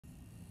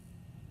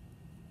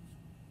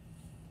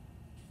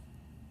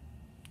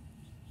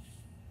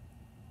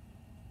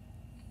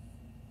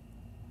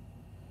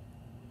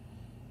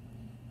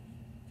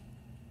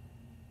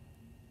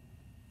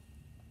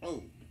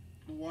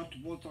What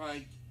was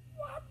I?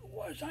 What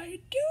was I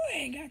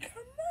doing? A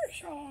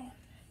commercial.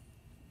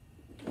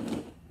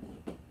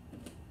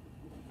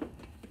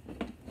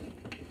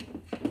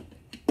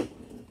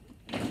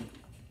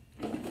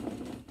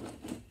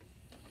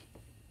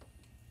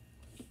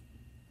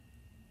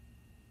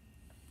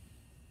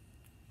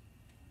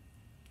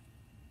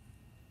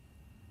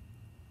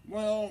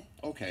 Well,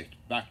 okay,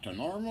 back to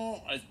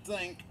normal, I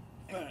think.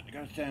 I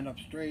gotta stand up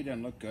straight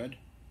and look good.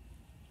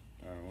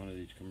 One of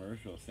these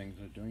commercial things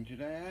I'm doing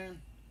today.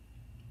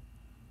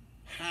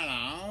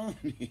 Hello!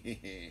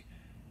 It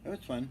was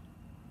fun.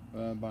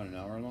 About an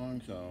hour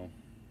long, so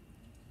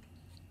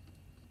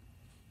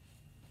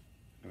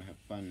I'm gonna have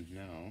fun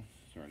now,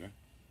 sorta.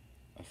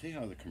 I'll see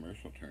how the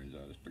commercial turns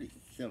out. It's pretty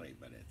silly,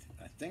 but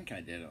I think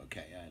I did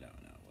okay. I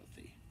don't know. We'll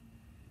see.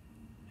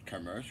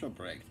 Commercial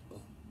breaks.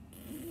 Oh.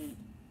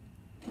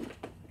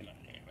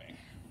 Anyway,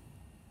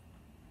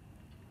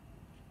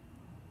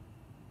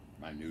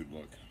 my nude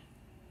look.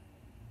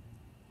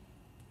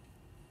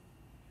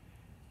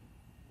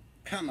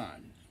 Come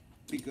on,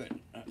 be good.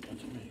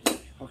 What's me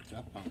hooked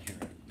up on here?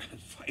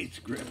 Vice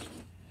grips.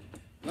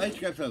 Vice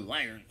grips with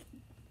wires.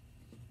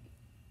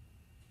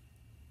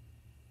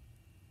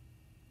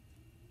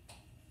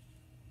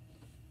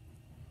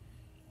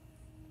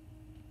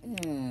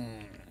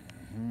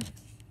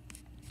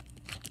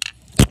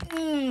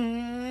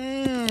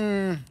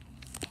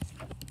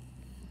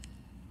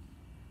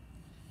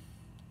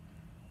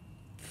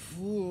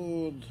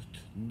 Fooled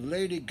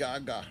Lady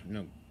Gaga.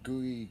 No,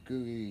 gooey.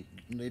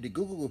 Lady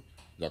Goo.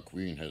 The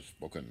Queen has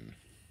spoken.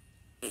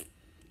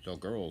 So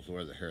girls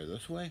wear the hair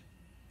this way?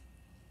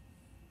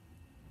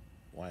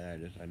 Why that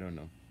is, I don't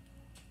know.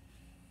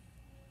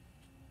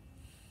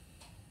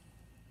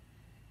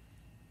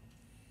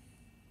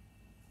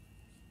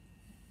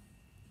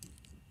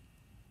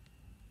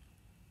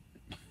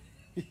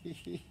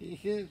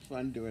 It's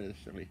fun doing this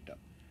silly stuff.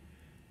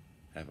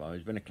 I've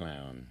always been a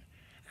clown.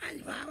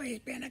 I've always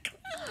been a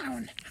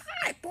clown.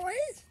 Hi,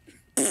 boys.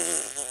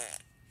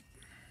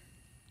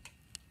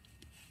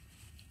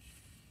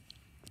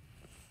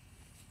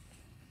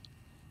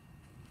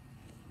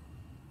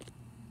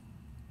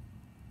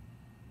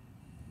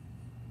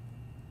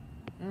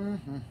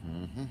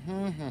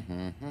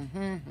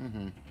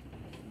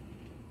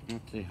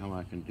 Let's see how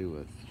I can do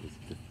with just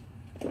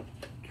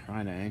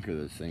trying to anchor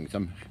this thing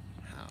somehow.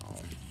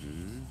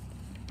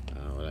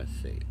 Oh, let's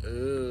see.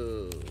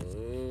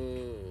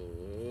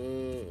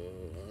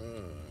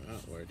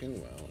 Not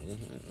working well.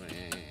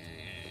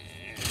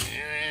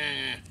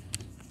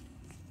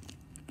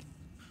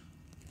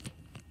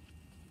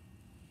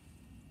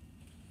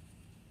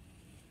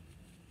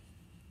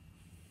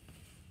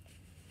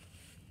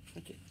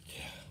 Okay.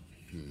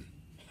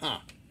 Huh.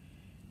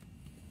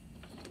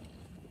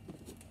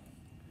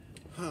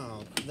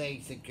 Oh,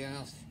 lazy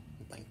girls.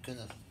 Thank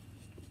goodness.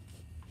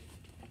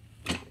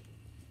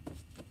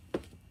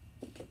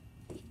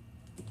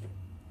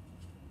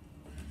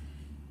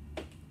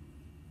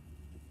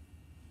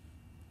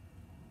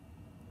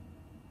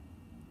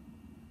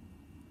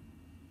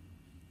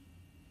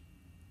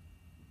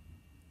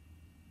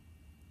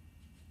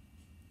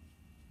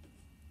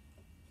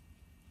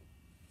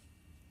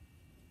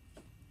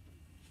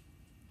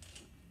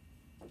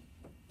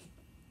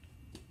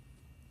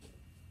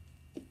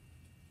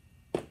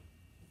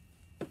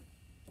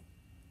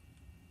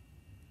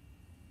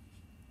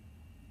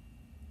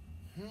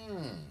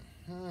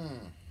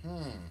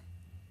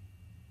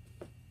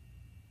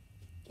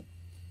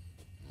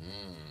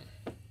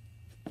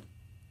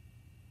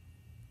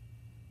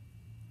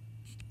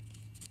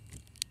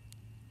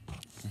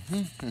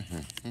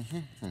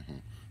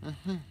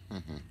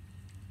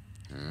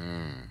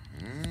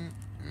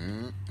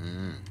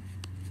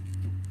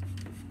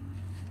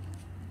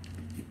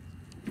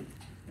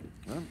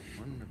 Well,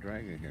 I'm the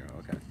dragon here.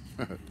 Okay.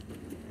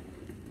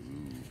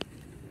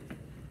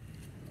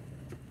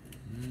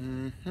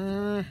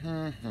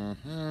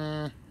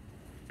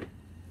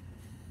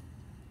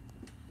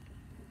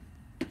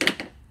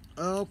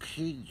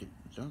 Okay,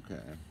 it's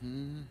okay.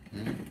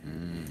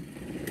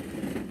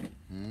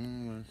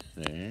 Let's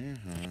see.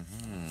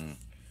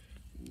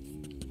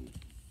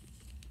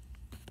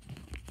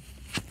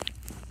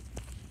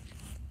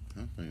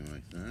 Something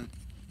like that.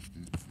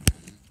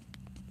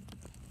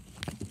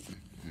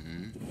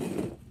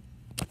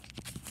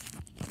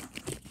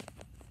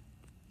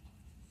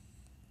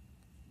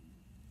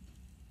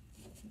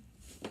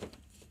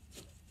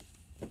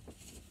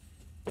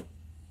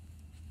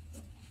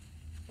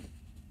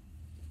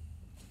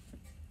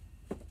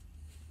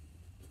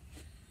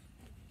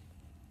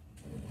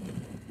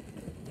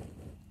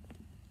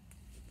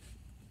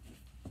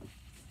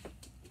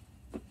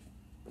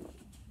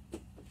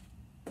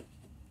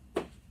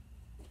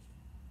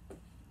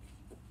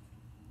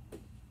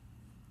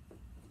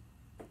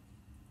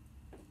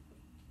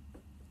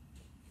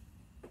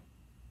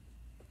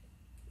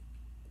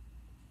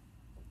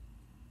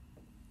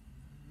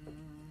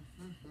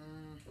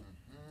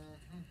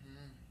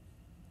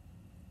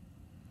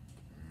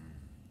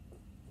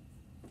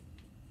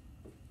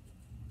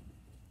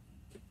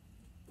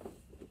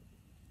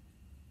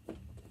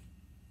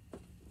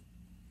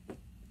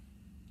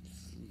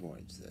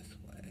 comes this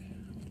way.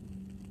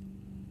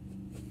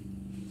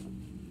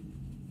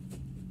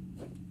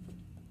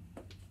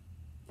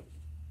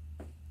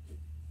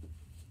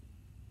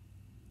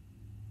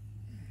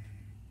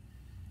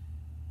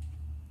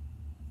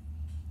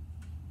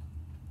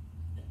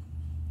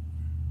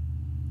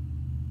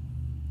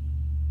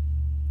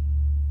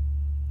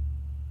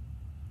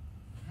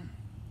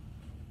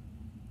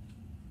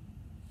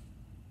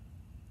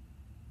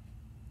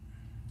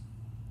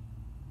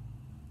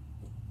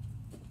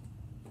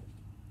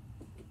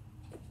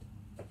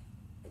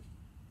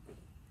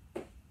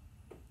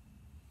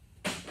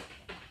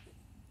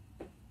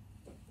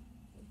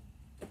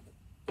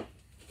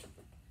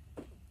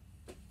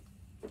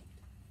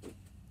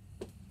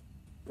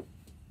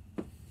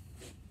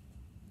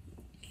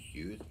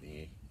 Excuse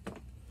me.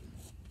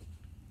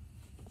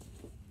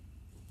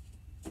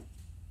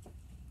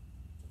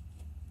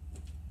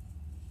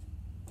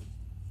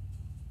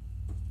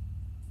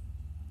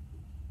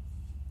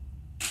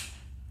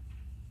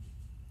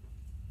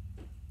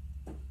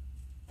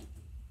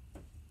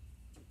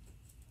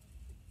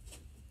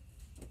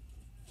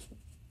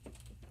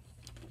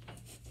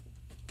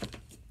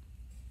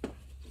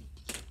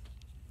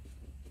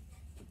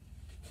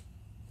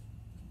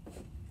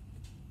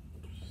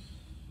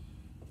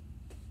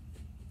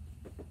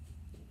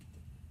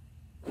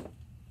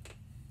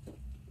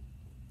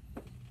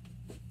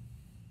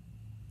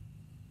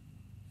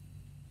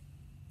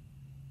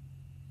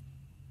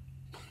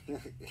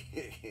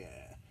 Yeah.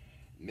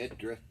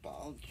 Midriff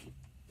bulge?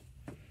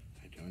 I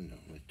don't know.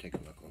 Let's take a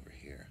look over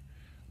here.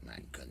 My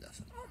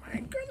goodness. Oh my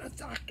goodness,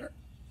 doctor.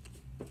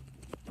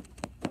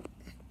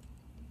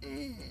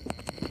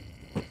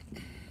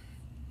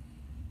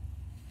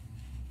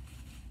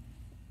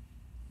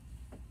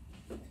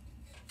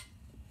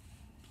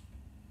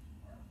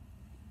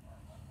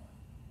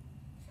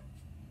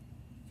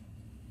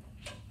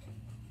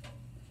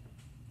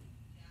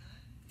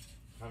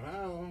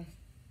 Hello?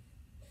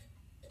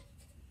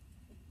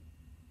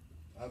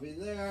 I'll be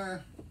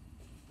there.